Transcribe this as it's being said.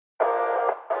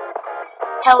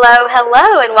Hello,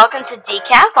 hello, and welcome to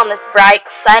Decaf on this bright,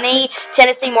 sunny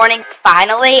Tennessee morning.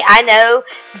 Finally, I know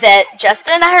that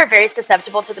Justin and I are very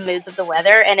susceptible to the moods of the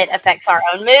weather, and it affects our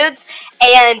own moods.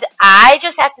 And I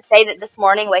just have to say that this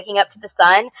morning, waking up to the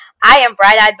sun, I am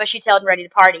bright-eyed, bushy-tailed, and ready to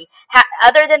party.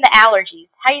 Other than the allergies,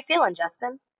 how you feeling,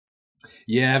 Justin?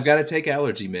 Yeah, I've got to take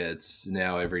allergy meds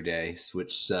now every day,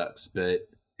 which sucks, but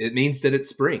it means that it's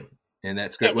spring, and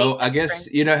that's great. It means Well, I it's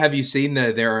spring. guess, have you seen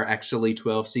there are actually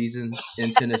 12 seasons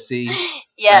in Tennessee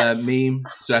Yes. meme?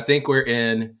 So I think we're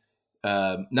in,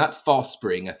 not fall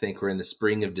spring, I think we're in the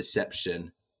spring of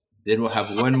deception. Then we'll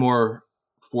have one more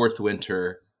fourth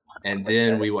winter, and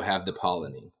then we will have the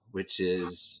pollinating, which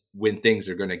is when things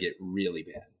are going to get really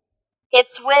bad.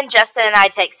 It's when Justin and I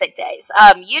take sick days.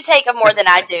 You take them more than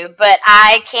I do, but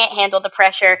I can't handle the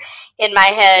pressure in my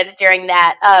head during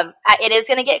that. It is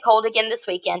going to get cold again this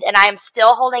weekend, and I am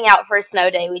still holding out for a snow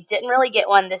day. We didn't really get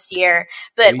one this year,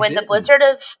 but We didn't.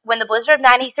 when the blizzard of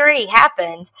 '93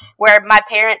 happened, where my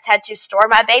parents had to store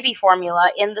my baby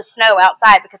formula in the snow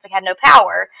outside because we had no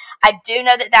power, I do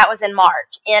know that that was in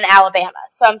March in Alabama.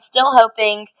 So I'm still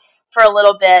hoping for a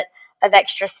little bit of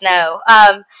extra snow.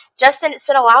 Justin, it's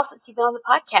been a while since you've been on the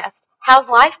podcast. How's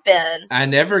life been? I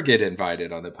never get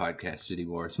invited on the podcast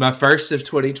anymore. It's my first of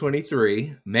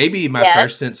 2023, maybe my Yes.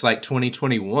 first since like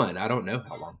 2021. I don't know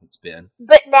how long it's been.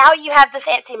 But now you have the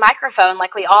fancy microphone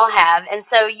like we all have, and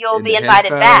so you'll And be the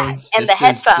invited back. headphones, And the this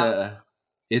is headphones.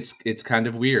 it's kind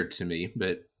of weird to me,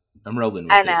 but I'm rolling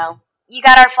I with it. know. You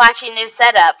got our flashy new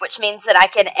setup, which means that I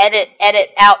can edit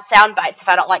out sound bites if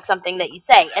I don't like something that you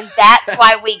say. And that's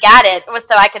why we got it, was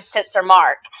so I could censor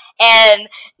Mark. And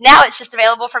now it's just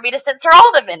available for me to censor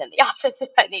all the men in the office if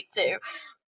I need to.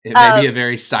 It may be a Um,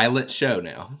 very silent show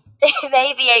now. it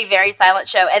may be a very silent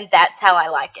show, and that's how I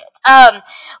like it.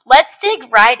 Let's dig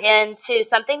right into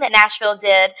something that Nashville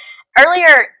did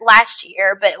earlier last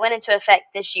year, but it went into effect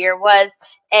this year. Was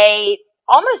a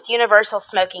almost universal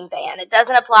smoking ban. It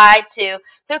doesn't apply to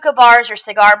hookah bars or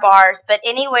cigar bars, but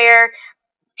anywhere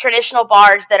traditional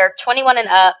bars that are 21 and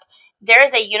up, there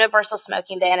is a universal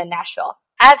smoking ban in Nashville.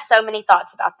 I have so many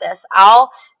thoughts about this. I'll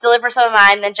deliver some of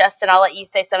mine, then Justin, I'll let you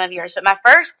say some of yours. But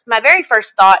my very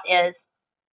first thought is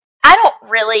I don't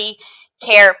really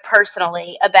care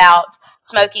personally about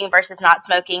smoking versus not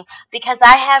smoking because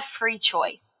I have free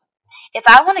choice. If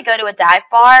I want to go to a dive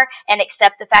bar and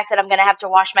accept the fact that I'm going to have to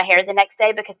wash my hair the next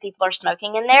day because people are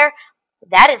smoking in there,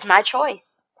 that is my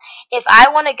choice. If I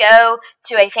want to go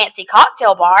to a fancy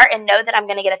cocktail bar and know that I'm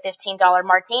going to get a $15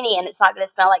 martini and it's not going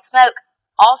to smell like smoke,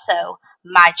 also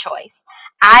my choice.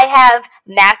 I have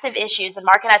massive issues, and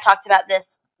Mark and I talked about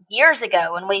this years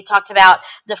ago when we talked about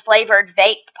the flavored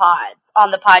vape pods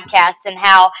on the podcast and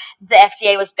how the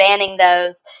FDA was banning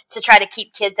those to try to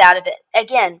keep kids out of it.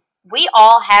 Again, we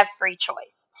all have free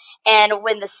choice. And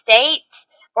when the state,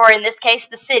 or in this case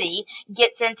the city,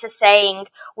 gets into saying,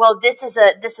 well, this is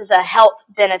a health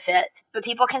benefit, but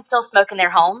people can still smoke in their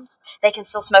homes, they can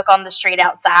still smoke on the street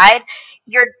outside,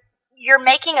 you're you're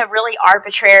making a really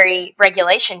arbitrary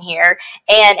regulation here,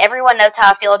 and everyone knows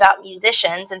how I feel about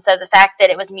musicians. And so the fact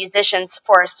that it was musicians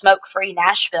for a smoke-free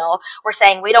Nashville, we're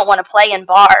saying we don't want to play in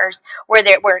bars where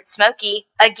it's smoky.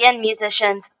 Again,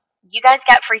 musicians, you guys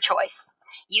got free choice.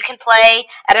 You can play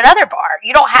at another bar.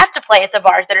 You don't have to play at the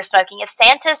bars that are smoking. If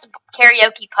Santa's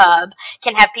Karaoke Pub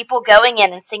can have people going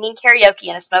in and singing karaoke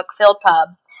in a smoke-filled pub,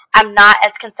 I'm not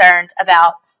as concerned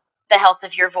about the health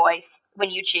of your voice when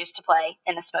you choose to play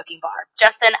in a smoking bar.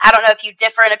 Justin, I don't know if you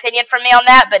differ in opinion from me on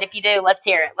that, but if you do, let's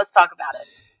hear it. Let's talk about it.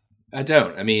 I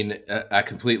don't. I mean, I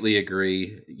completely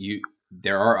agree.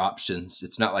 There are options.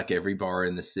 It's not like every bar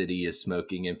in the city is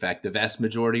smoking. In fact, the vast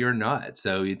majority are not.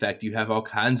 So, in fact, you have all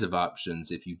kinds of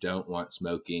options if you don't want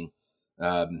smoking.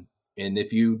 And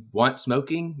if you want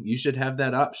smoking, you should have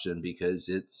that option because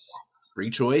it's free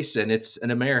choice and it's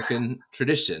an American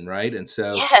tradition, right? And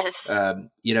so, Yes.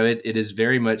 it is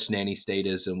very much nanny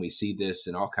statism. We see this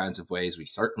in all kinds of ways. We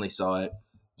certainly saw it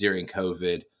during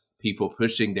COVID, people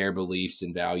pushing their beliefs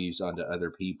and values onto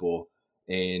other people.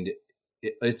 And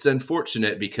it's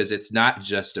unfortunate because it's not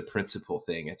just a principle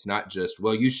thing. It's not just,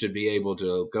 well, you should be able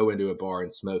to go into a bar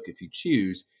and smoke if you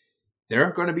choose. There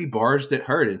are going to be bars that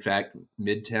hurt. In fact,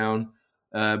 Midtown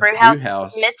Brew Brewhouse,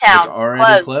 House has Midtown,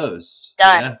 already closed. closed.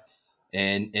 Done. Yeah.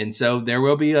 And so there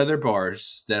will be other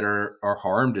bars that are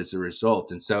harmed as a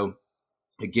result. And so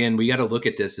again, we got to look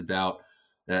at this about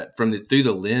through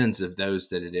the lens of those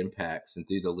that it impacts and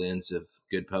through the lens of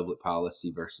good public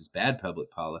policy versus bad public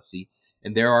policy.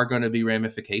 And there are going to be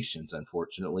ramifications,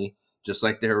 unfortunately, just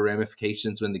like there were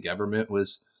ramifications when the government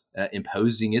was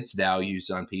imposing its values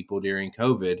on people during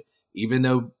COVID, even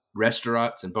though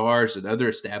restaurants and bars and other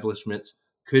establishments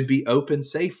could be open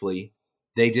safely,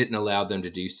 they didn't allow them to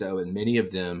do so. And many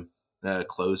of them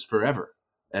closed forever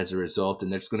as a result.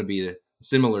 And there's going to be a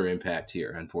similar impact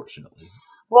here, unfortunately.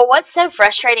 Well, what's so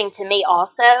frustrating to me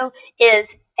also is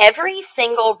every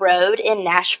single road in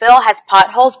Nashville has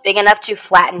potholes big enough to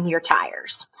flatten your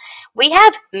tires. We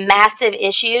have massive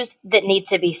issues that need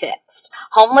to be fixed.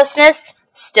 Homelessness,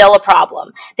 still a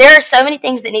problem. There are so many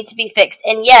things that need to be fixed,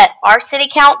 and yet our city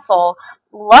council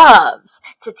loves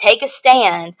to take a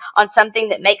stand on something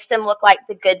that makes them look like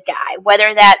the good guy.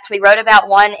 Whether that's, we wrote about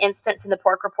one instance in the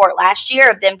Pork Report last year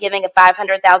of them giving a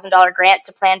 $500,000 grant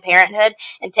to Planned Parenthood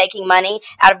and taking money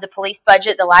out of the police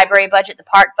budget, the library budget, the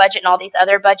park budget, and all these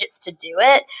other budgets to do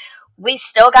it. We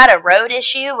still got a road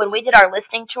issue. When we did our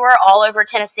listening tour all over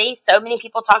Tennessee, so many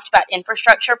people talked about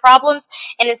infrastructure problems.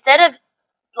 And instead of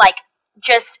like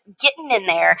just getting in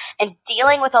there and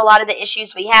dealing with a lot of the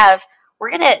issues we have,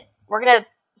 we're gonna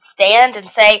stand and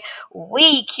say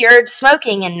we cured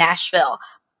smoking in Nashville.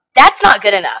 That's not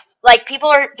good enough. Like people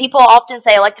often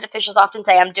say, elected officials often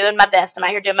say, I'm doing my best, I'm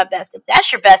out here doing my best. If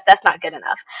that's your best, that's not good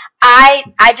enough.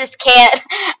 I just can't.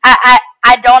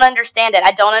 I don't understand it.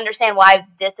 I don't understand why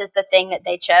this is the thing that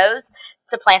they chose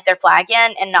to plant their flag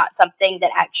in, and not something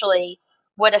that actually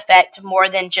would affect more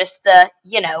than just the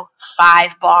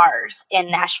 5 bars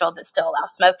in Nashville that still allow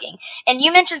smoking. And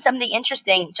you mentioned something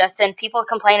interesting, Justin. People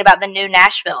complain about the new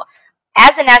Nashville.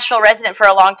 As a Nashville resident for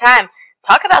a long time,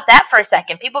 talk about that for a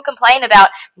second. People complain about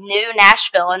new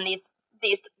Nashville and these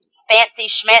fancy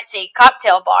schmancy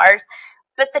cocktail bars,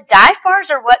 but the dive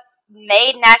bars are what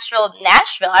made Nashville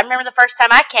Nashville. I remember the first time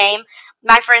I came,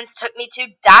 my friends took me to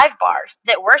dive bars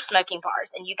that were smoking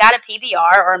bars, and you got a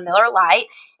PBR or a Miller Lite,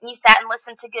 and you sat and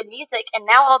listened to good music, and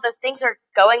now all those things are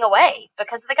going away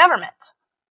because of the government.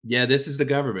 Yeah, this is the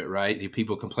government, right?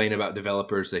 People complain about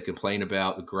developers. They complain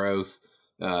about the growth,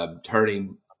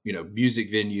 turning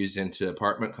music venues into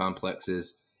apartment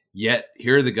complexes. Yet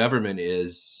here the government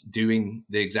is doing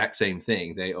the exact same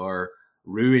thing. They are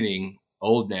ruining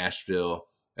old Nashville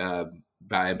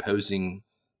by imposing,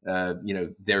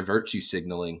 their virtue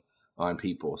signaling on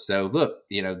people. So look,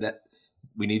 that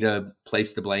we need to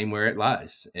place the blame where it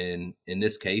lies, and in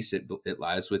this case, it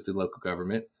lies with the local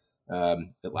government.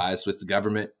 It lies with the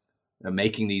government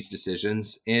making these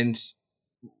decisions, and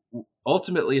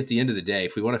ultimately, at the end of the day,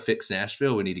 if we want to fix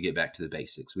Nashville, we need to get back to the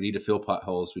basics. We need to fill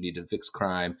potholes. We need to fix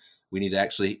crime. We need to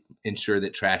actually ensure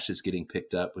that trash is getting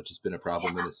picked up, which has been a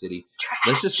problem in the city. Trash.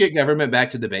 Let's just get government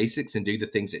back to the basics and do the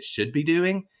things it should be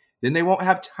doing. Then they won't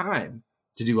have time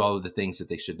to do all of the things that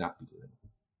they should not be doing.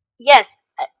 Yes,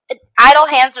 idle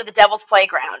hands are the devil's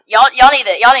playground. Y'all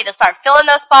need to start filling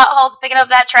those potholes, picking up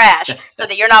that trash, so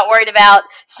that you're not worried about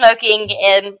smoking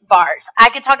in bars. I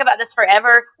could talk about this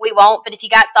forever. We won't, but if you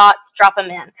got thoughts, drop them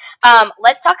in.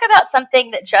 Let's talk about something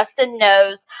that Justin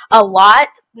knows a lot.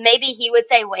 Maybe he would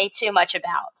say way too much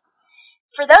about.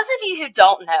 For those of you who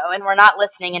don't know and were not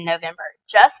listening in November,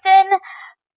 Justin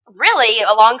really,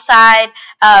 alongside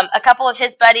a couple of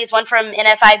his buddies, one from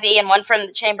NFIB and one from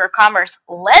the Chamber of Commerce,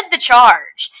 led the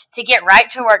charge to get right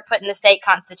to work put in the state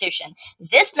constitution.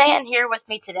 This man here with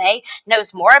me today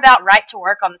knows more about right to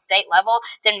work on the state level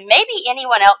than maybe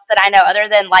anyone else that I know, other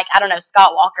than, like, I don't know,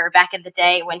 Scott Walker back in the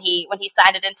day when he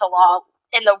signed it into law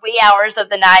in the wee hours of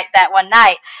the night that one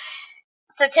night.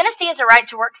 So Tennessee is a right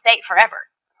to work state forever.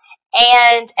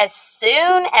 And as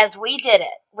soon as we did it,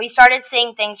 we started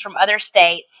seeing things from other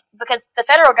states, because the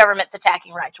federal government's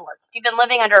attacking right to work. If you've been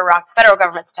living under a rock, the federal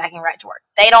government's attacking right to work.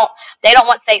 They don't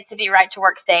want states to be right to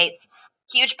work states.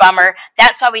 Huge bummer.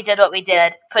 That's why we did what we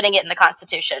did, putting it in the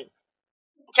Constitution.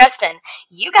 Justin,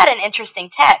 you got an interesting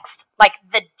text like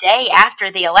the day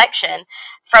after the election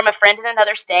from a friend in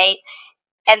another state,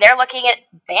 and they're looking at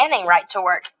banning right to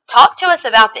work. Talk to us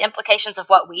about the implications of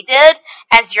what we did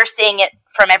as you're seeing it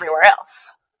from everywhere else.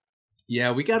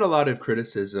 Yeah, we got a lot of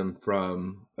criticism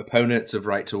from opponents of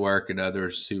right to work and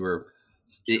others who are,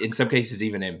 in some cases,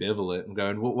 even ambivalent and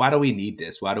going, well, why do we need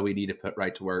this? Why do we need to put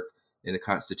right to work in the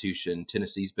Constitution?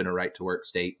 Tennessee's been a right to work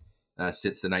state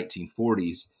since the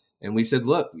 1940s. And we said,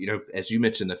 look, as you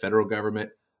mentioned, the federal government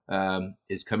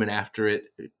is coming after it.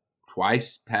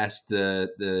 Twice passed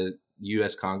the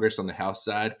U.S. Congress on the House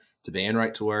side to ban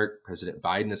right to work. President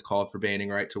Biden has called for banning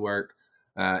right to work.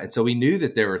 And so we knew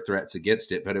that there were threats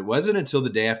against it, but it wasn't until the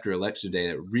day after Election Day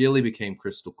that it really became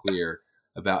crystal clear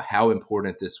about how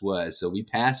important this was. So we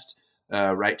passed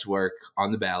right to work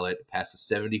on the ballot, passed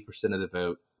 70% of the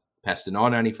vote, passed in all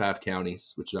 95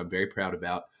 counties, which I'm very proud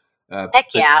about. Heck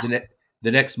yeah.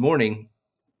 The next morning,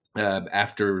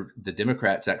 after the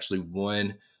Democrats actually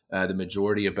won the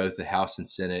majority of both the House and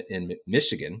Senate in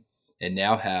Michigan, and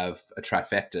now have a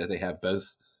trifecta. They have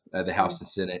both the House and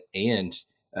Senate and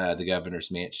the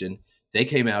governor's mansion. They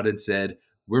came out and said,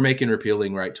 we're making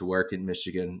repealing right to work in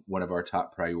Michigan one of our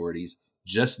top priorities.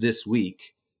 Just this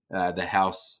week, the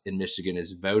House in Michigan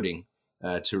is voting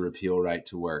to repeal right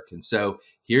to work. And so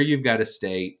here you've got a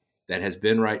state that has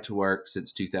been right to work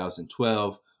since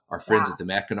 2012. Our friends at the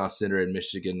Mackinac Center in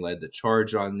Michigan led the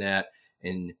charge on that.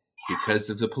 And because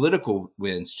of the political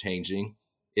winds changing,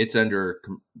 it's under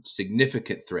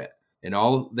significant threat. And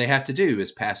all they have to do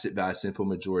is pass it by a simple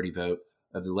majority vote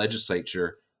of the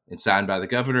legislature and signed by the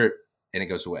governor, and it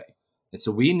goes away. And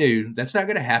so we knew that's not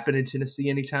going to happen in Tennessee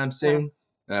anytime soon.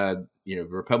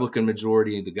 Republican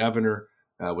majority, the governor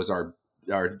was our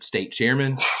state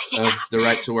chairman of the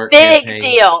Right to Work campaign.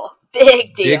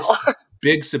 Big deal.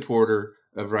 Big supporter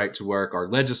of Right to Work. Our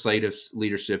legislative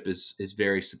leadership is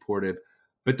very supportive.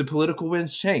 But the political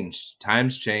winds changed.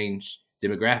 Times change.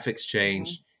 Demographics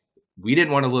change. We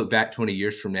didn't want to look back 20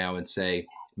 years from now and say,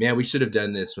 man, we should have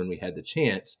done this when we had the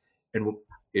chance. And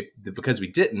because we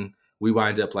didn't, we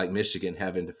wind up like Michigan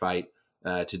having to fight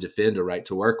to defend a right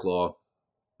to work law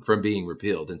from being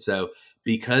repealed. And so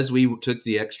because we took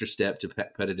the extra step to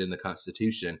put it in the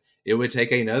Constitution, it would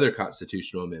take another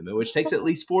constitutional amendment, which takes at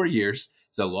least 4 years.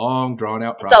 It's a long,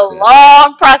 drawn-out process. It's a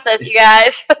long process, you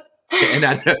guys. And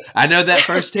I know that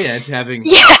firsthand, having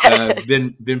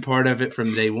been part of it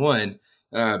from day one.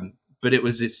 But it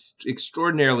was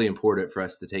extraordinarily important for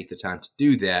us to take the time to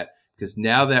do that, because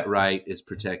now that right is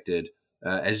protected,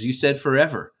 as you said,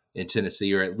 forever in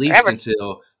Tennessee, or at least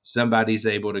until somebody's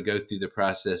able to go through the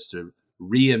process to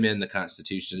re-amend the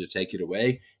Constitution to take it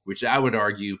away, which I would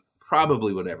argue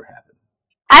probably will never happen.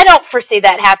 I don't foresee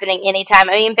that happening anytime.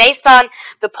 I mean, based on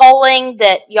the polling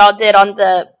that y'all did on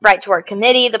the Right to Work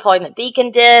Committee, the polling that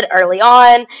Beacon did early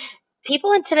on,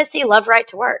 people in Tennessee love right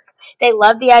to work. They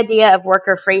love the idea of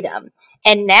worker freedom.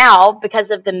 And now, because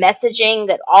of the messaging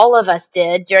that all of us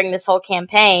did during this whole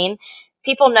campaign,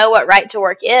 people know what right to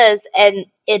work is, and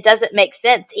it doesn't make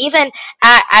sense. Even,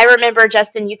 I remember,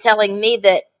 Justin, you telling me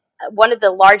that one of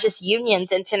the largest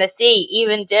unions in Tennessee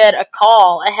even did a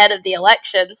call ahead of the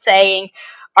election saying,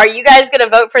 are you guys going to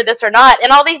vote for this or not?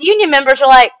 And all these union members are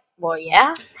like, well,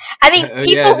 yeah. I mean,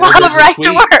 people love right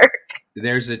to work.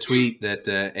 There's a tweet that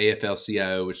the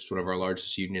AFL-CIO, which is one of our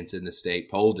largest unions in the state,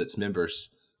 polled its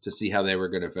members to see how they were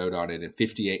going to vote on it, and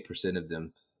 58% of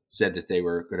them said that they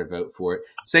were going to vote for it.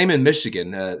 Same in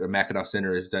Michigan. The Mackinac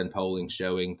Center has done polling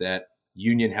showing that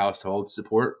union households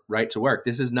support right to work.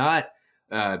 This is not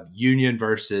union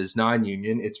versus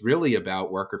non-union. It's really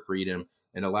about worker freedom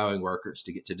and allowing workers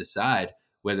to get to decide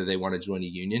whether they want to join a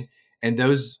union. And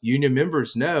those union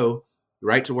members know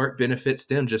right to work benefits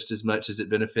them just as much as it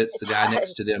benefits the guy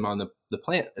next to them on the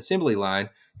plant assembly line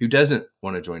who doesn't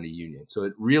want to join a union. So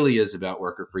it really is about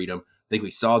worker freedom. I think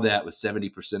we saw that with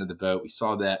 70% of the vote. We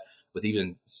saw that with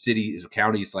even cities,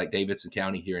 counties like Davidson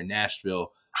County here in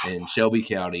Nashville and Shelby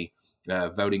County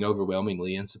voting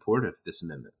overwhelmingly in support of this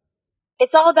amendment.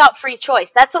 It's all about free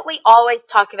choice. That's what we always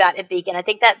talk about at Beacon. I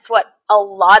think that's what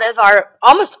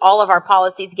almost all of our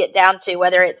policies get down to,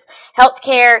 whether it's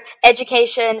healthcare,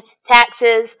 education,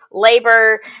 taxes,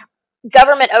 labor,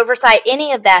 government oversight,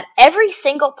 any of that. Every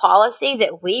single policy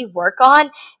that we work on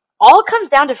all comes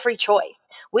down to free choice.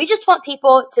 We just want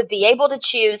people to be able to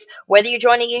choose whether you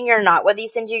join a union or not, whether you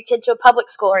send your kid to a public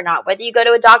school or not, whether you go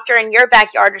to a doctor in your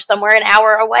backyard or somewhere an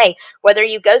hour away, whether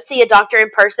you go see a doctor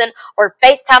in person or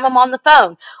FaceTime them on the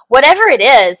phone. Whatever it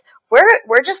is,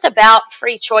 we're just about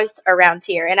free choice around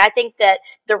here. And I think that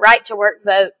the right to work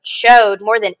vote showed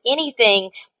more than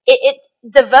anything,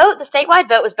 the statewide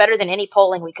vote was better than any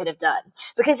polling we could have done,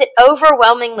 because it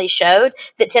overwhelmingly showed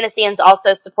that Tennesseans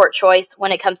also support choice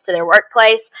when it comes to their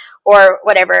workplace or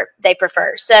whatever they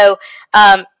prefer. So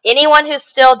anyone who's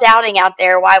still doubting out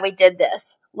there why we did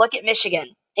this, look at Michigan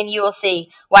and you will see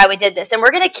why we did this. And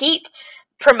we're going to keep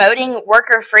promoting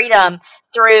worker freedom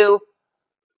through,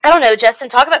 I don't know, Justin,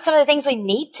 talk about some of the things we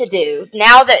need to do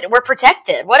now that we're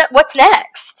protected. What's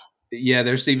next? Yeah,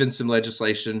 there's even some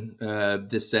legislation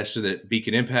this session that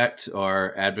Beacon Impact,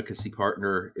 our advocacy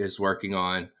partner, is working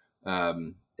on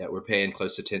that we're paying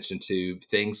close attention to.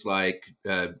 Things like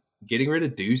getting rid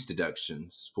of dues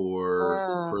deductions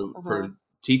for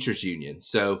teachers' unions.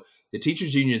 So the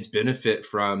teachers' unions benefit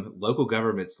from local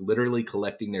governments literally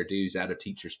collecting their dues out of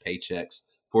teachers' paychecks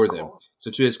for them.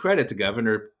 So to his credit, the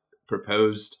governor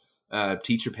proposed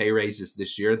teacher pay raises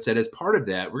this year and said, as part of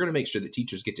that, we're going to make sure that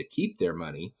teachers get to keep their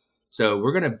money. So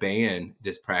we're going to ban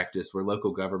this practice where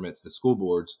local governments, the school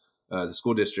boards, the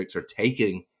school districts are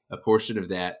taking a portion of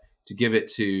that to give it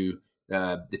to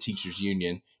the teachers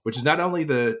union, which is not only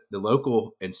the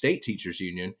local and state teachers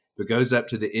union, but goes up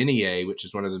to the NEA, which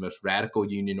is one of the most radical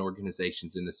union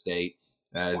organizations in the state.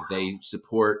 They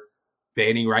support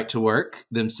banning right to work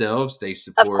themselves. They Of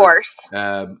support, course.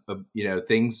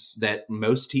 things that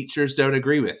most teachers don't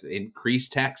agree with: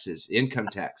 increased taxes, income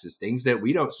taxes, things that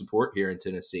we don't support here in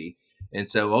Tennessee. And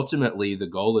so ultimately, the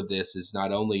goal of this is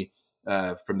not only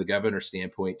from the governor's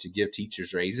standpoint to give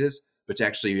teachers raises, but to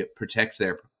actually protect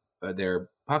their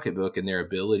pocketbook and their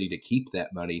ability to keep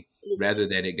that money rather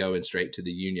than it going straight to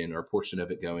the union, or a portion of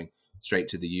it going straight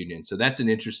to the union. So that's an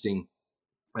interesting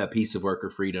piece of worker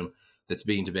freedom that's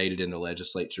being debated in the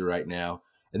legislature right now.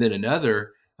 And then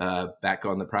another, back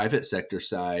on the private sector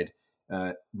side,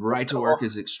 right to work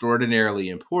is extraordinarily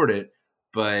important,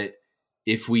 but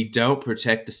if we don't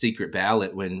protect the secret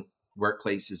ballot when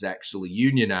workplaces actually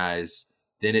unionize,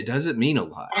 then it doesn't mean a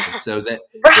lot. And so that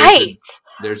Right.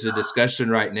 there's a discussion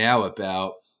right now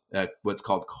about what's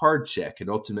called card check, and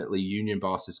ultimately union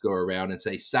bosses go around and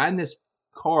say, sign this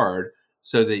card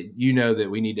so that you know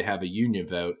that we need to have a union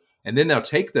vote. And then they'll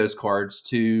take those cards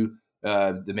to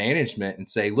the management and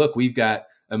say, look, we've got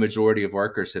a majority of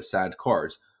workers have signed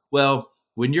cards. Well,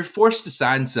 when you're forced to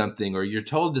sign something, or you're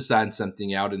told to sign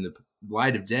something out in the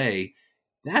light of day,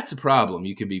 that's a problem.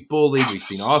 You can be bullied. We've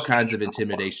seen all kinds of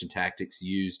intimidation tactics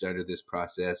used under this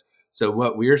process. So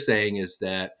what we're saying is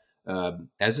that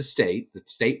as a state, the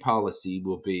state policy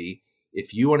will be,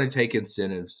 if you want to take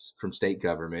incentives from state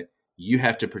government, you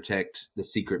have to protect the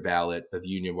secret ballot of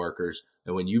union workers.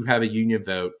 And when you have a union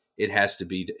vote, it has to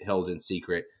be held in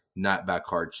secret, not by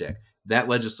card check. That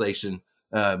legislation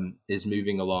is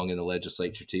moving along in the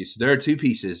legislature too. So there are two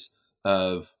pieces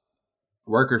of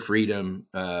worker freedom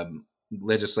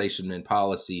legislation and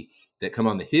policy that come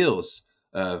on the heels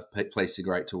of placing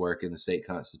right to work in the state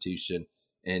constitution,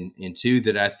 and two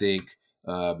that I think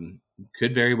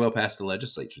could very well pass the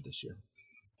legislature this year.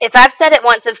 If I've said it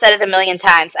once, I've said it a million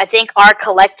times. I think our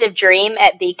collective dream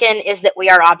at Beacon is that we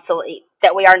are obsolete,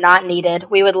 that we are not needed.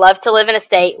 We would love to live in a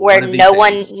state where no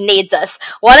one needs us.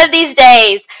 One of these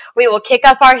days, we will kick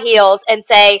up our heels and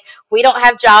say, we don't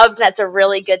have jobs, and that's a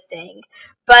really good thing.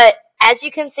 But as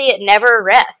you can see, it never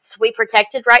rests. We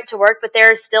protected right to work, but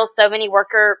there are still so many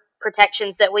worker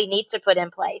protections that we need to put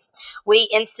in place. We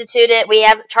instituted, we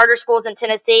have charter schools in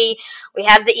Tennessee, we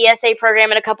have the ESA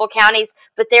program in a couple counties,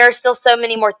 but there are still so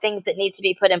many more things that need to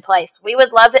be put in place. We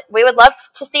would love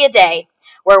to see a day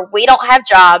where we don't have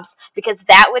jobs, because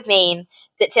that would mean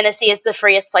that Tennessee is the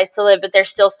freest place to live, but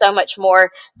there's still so much more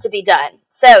to be done.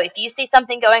 So if you see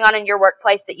something going on in your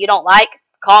workplace that you don't like,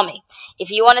 call me. If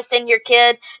you want to send your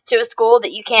kid to a school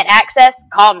that you can't access,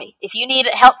 call me. If you need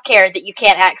health care that you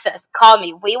can't access, call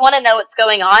me. We want to know what's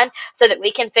going on so that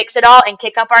we can fix it all and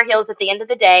kick up our heels at the end of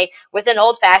the day with an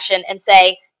old fashioned and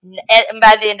say, and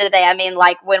by the end of the day, I mean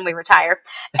like when we retire,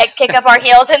 and kick up our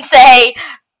heels and say,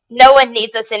 no one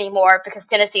needs us anymore, because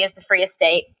Tennessee is the freest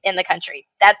state in the country.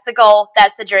 That's the goal,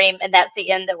 that's the dream, and that's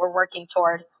the end that we're working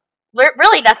toward.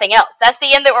 Really nothing else. That's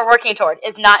the end that we're working toward,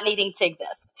 is not needing to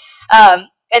exist.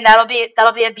 And that'll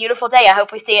be a beautiful day. I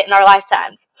hope we see it in our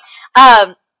lifetimes.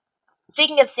 Um,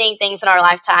 Speaking of seeing things in our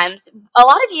lifetimes, a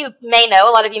lot of you may know,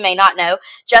 a lot of you may not know,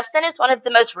 Justin is one of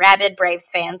the most rabid Braves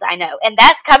fans I know, and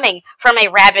that's coming from a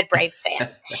rabid Braves fan.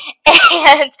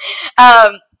 And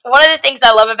one of the things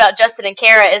I love about Justin and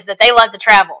Kara is that they love to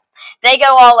travel. They go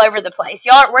all over the place.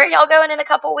 Where are y'all going in a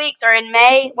couple weeks, or in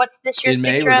May? What's this year's In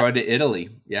big May, trip? we're going to Italy.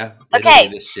 Yeah, Okay.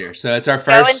 Italy this year. So it's our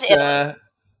Going first to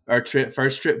Italy.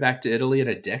 first trip back to Italy in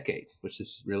a decade, which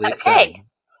is really exciting.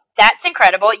 That's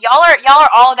incredible. Y'all are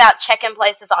all about checking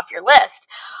places off your list.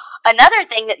 Another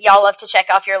thing that y'all love to check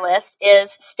off your list is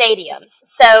stadiums.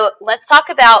 So let's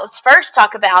first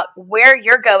talk about where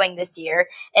you're going this year,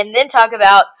 and then talk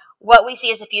about what we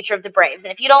see as the future of the Braves.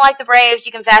 And if you don't like the Braves,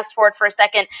 you can fast forward for a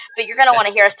second, but you're going to want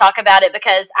to hear us talk about it,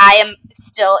 because I am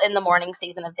still in the morning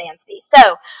season of Dansby.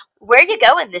 So where are you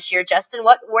going this year, Justin?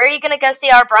 Where are you going to go see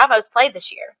our Bravos play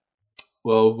this year?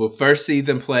 Well, we'll first see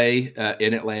them play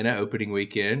in Atlanta opening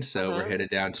weekend. So we're headed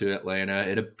down to Atlanta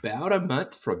in about a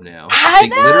month from now. I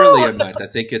think literally a month. I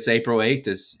think it's April 8th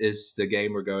is the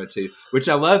game we're going to, which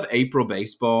I love April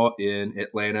baseball in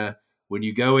Atlanta. When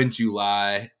you go in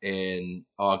July and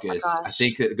August, I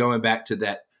think that going back to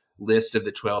that list of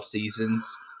the 12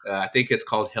 seasons, I think it's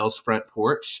called Hell's Front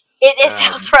Porch. It is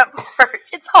Hell's Front Porch.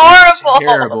 It's horrible. It's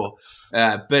terrible.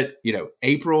 But,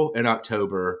 April and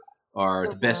October are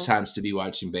the best times to be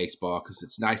watching baseball, because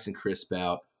it's nice and crisp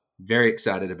out. Very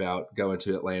excited about going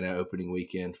to Atlanta opening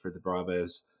weekend for the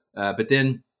Bravos. But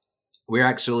then we're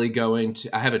actually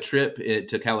I have a trip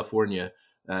to California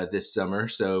this summer.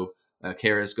 So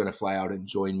Kara's going to fly out and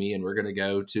join me, and we're going to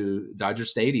go to Dodger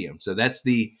Stadium. So that's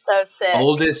the So sick.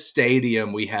 oldest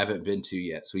stadium we haven't been to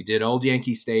yet. So we did Old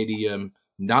Yankee Stadium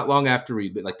not long after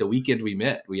like the weekend we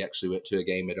met. We actually went to a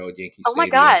game at Old Yankee Oh my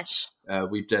Stadium. gosh.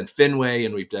 We've done Fenway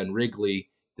and we've done Wrigley.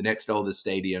 The next oldest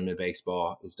stadium in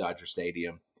baseball is Dodger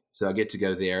Stadium. So I get to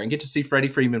go there and get to see Freddie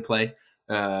Freeman play.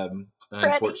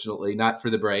 Unfortunately, not for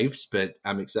the Braves, but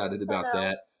I'm excited about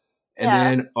that. And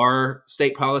then our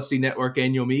state policy network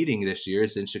annual meeting this year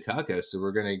is in Chicago. So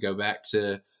we're going to go back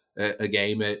to a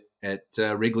game at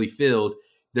Wrigley Field.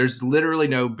 There's literally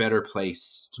no better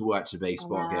place to watch a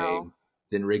baseball game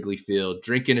than Wrigley Field.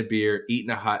 Drinking a beer,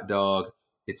 eating a hot dog.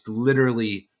 It's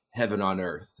literally heaven on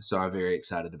earth. So I'm very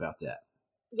excited about that.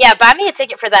 Yeah, buy me a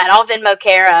ticket for that. I'll Venmo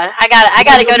Kara. I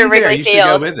gotta go to Wrigley You Field. should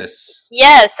go with us.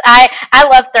 Yes, I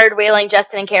love third wheeling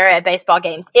Justin and Kara at baseball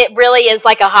games. It really is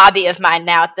like a hobby of mine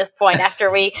now at this point.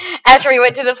 After we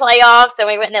went to the playoffs and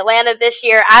we went in Atlanta this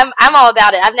year, I'm all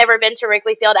about it. I've never been to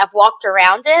Wrigley Field. I've walked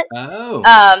around it. Oh.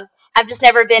 I've just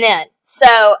never been in.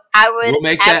 So we'll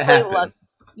make that happen.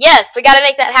 Yes, we got to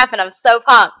make that happen. I'm so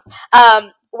pumped.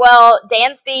 Well,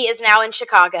 Dansby is now in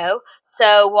Chicago,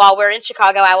 so while we're in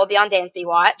Chicago, I will be on Dansby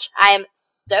watch. I am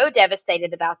so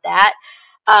devastated about that.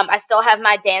 I still have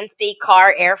my Dansby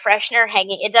car air freshener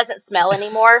hanging. It doesn't smell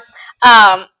anymore.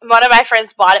 One of my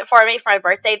friends bought it for me for my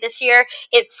birthday this year.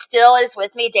 It still is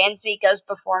with me. Dansby goes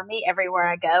before me everywhere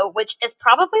I go, which is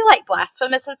probably like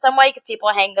blasphemous in some way because people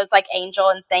hang those like angel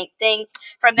and saint things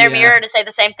from their mirror to say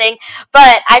the same thing.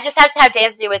 But I just have to have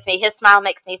Dansby with me. His smile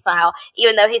makes me smile,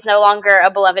 even though he's no longer a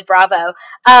beloved Bravo.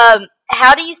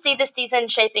 How do you see this season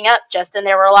shaping up, Justin?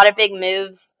 There were a lot of big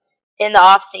moves in the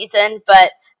off season,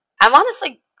 but I'm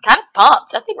honestly kind of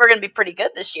pumped. I think we're going to be pretty good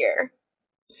this year.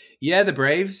 Yeah, the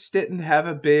Braves didn't have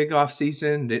a big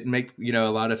offseason, didn't make, a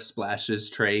lot of splashes,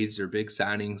 trades, or big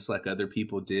signings like other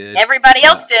people did. Everybody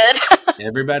else did.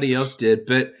 Everybody else did,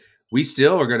 but we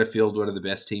still are going to field one of the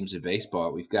best teams in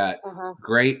baseball. We've got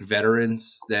great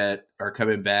veterans that are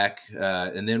coming back,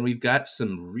 and then we've got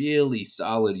some really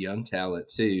solid young talent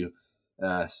too.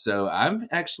 So I'm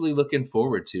actually looking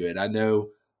forward to it. I know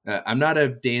I'm not a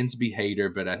Dansby hater,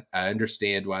 but I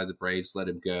understand why the Braves let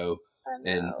him go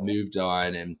and moved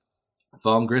on. And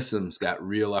Vaughn Grissom's got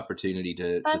real opportunity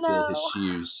to fill his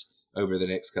shoes over the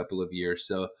next couple of years.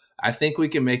 So I think we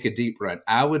can make a deep run.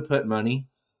 I would put money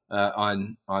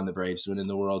on the Braves winning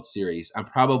the World Series. I'm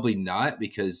probably not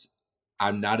because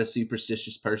I'm not a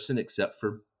superstitious person except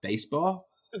for baseball.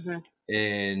 Mm-hmm.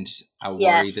 And I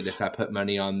worry that if I put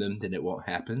money on them, then it won't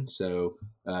happen. So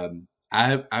I'm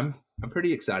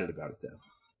pretty excited about it, though.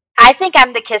 I think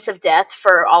I'm the kiss of death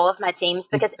for all of my teams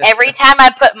because every time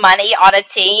I put money on a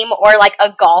team or like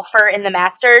a golfer in the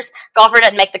Masters, golfer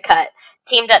doesn't make the cut.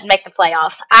 Team doesn't make the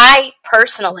playoffs. I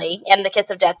personally am the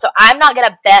kiss of death, so I'm not going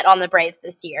to bet on the Braves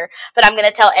this year, but I'm going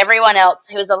to tell everyone else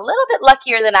who is a little bit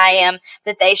luckier than I am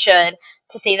that they should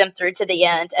to see them through to the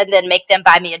end and then make them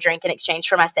buy me a drink in exchange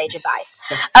for my sage advice.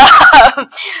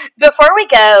 Before we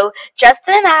go,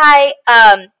 Justin and I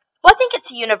think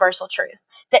it's a universal truth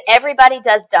that everybody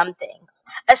does dumb things,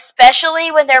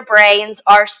 especially when their brains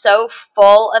are so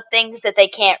full of things that they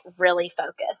can't really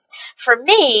focus. For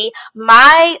me,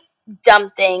 my dumb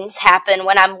things happen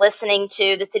when I'm listening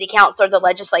to the city council or the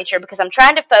legislature because I'm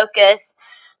trying to focus,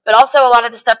 but also a lot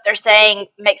of the stuff they're saying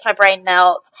makes my brain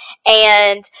melt.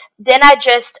 And then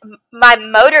my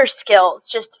motor skills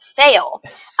just fail.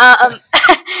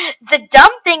 The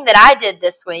dumb thing that I did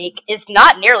this week is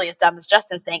not nearly as dumb as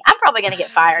Justin's thing. I'm probably going to get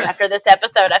fired after this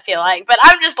episode, I feel like, but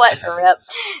I'm just letting her rip.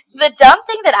 The dumb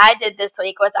thing that I did this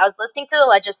week was I was listening to the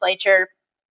legislature.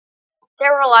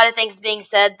 There were a lot of things being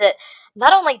said that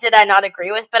not only did I not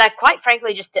agree with, but I quite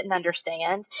frankly just didn't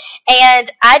understand.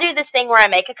 And I do this thing where I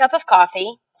make a cup of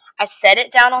coffee, I set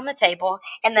it down on the table,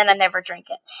 and then I never drink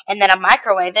it. And then I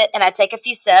microwave it, and I take a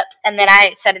few sips, and then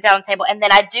I set it down on the table. And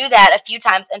then I do that a few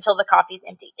times until the coffee's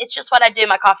empty. It's just what I do.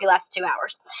 My coffee lasts 2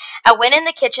 hours. I went in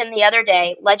the kitchen the other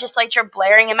day, legislature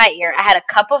blaring in my ear. I had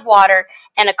a cup of water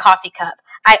and a coffee cup.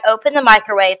 I opened the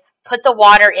microwave, put the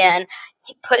water in,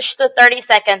 pushed the 30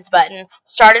 seconds button,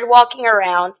 started walking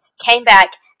around, came back,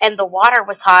 and the water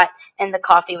was hot and the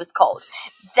coffee was cold.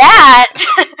 That,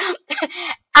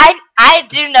 I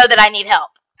do know that I need help.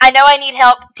 I know I need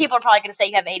help. People are probably going to say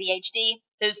you have ADHD.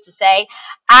 Who's to say?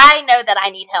 I know that I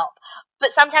need help.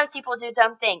 But sometimes people do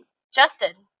dumb things.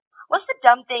 Justin, what's the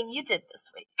dumb thing you did this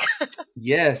week?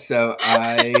 Yeah, so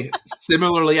I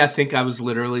think I was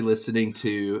literally listening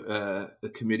to a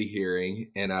committee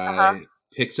hearing, and I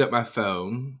picked up my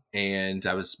phone, and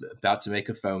I was about to make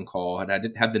a phone call, and I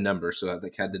didn't have the number, so I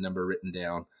had the number written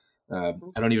down. I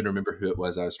don't even remember who it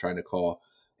was I was trying to call.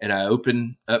 and I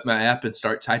open up my app and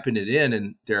start typing it in,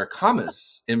 and there are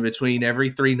commas in between every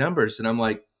 3 numbers, and I'm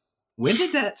like, when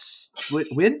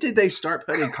did they start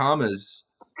putting commas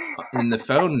in the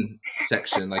phone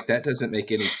section? Like, that doesn't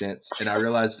make any sense. And I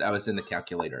realized I was in the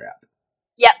calculator app.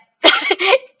 Yep.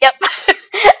 Yep.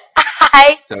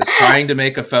 I So I was trying to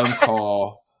make a phone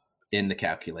call in the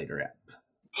calculator app.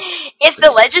 If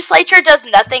the legislature does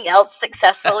nothing else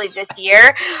successfully this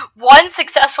year, one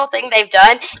successful thing they've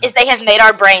done is they have made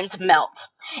our brains melt.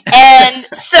 And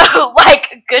so,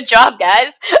 like, good job,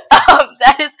 guys.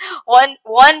 That is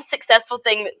one successful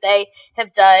thing that they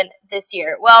have done this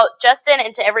year. Well, Justin,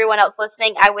 and to everyone else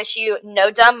listening, I wish you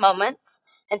no dumb moments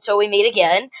until we meet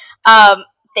again.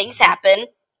 Things happen.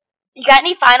 You got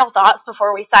any final thoughts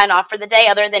before we sign off for the day,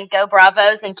 other than go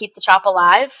Bravos and keep the chop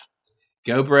alive?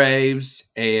 Go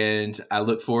Braves, and I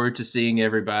look forward to seeing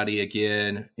everybody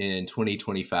again in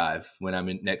 2025 when I'm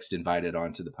next invited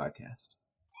onto the podcast.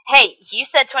 Hey, you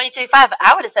said 2025.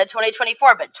 I would have said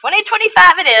 2024, but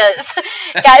 2025 it is.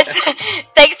 Guys,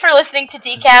 thanks for listening to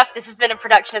Decaf. This has been a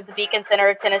production of the Beacon Center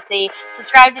of Tennessee.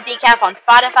 Subscribe to Decaf on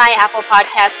Spotify, Apple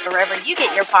Podcasts, wherever you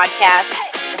get your podcasts.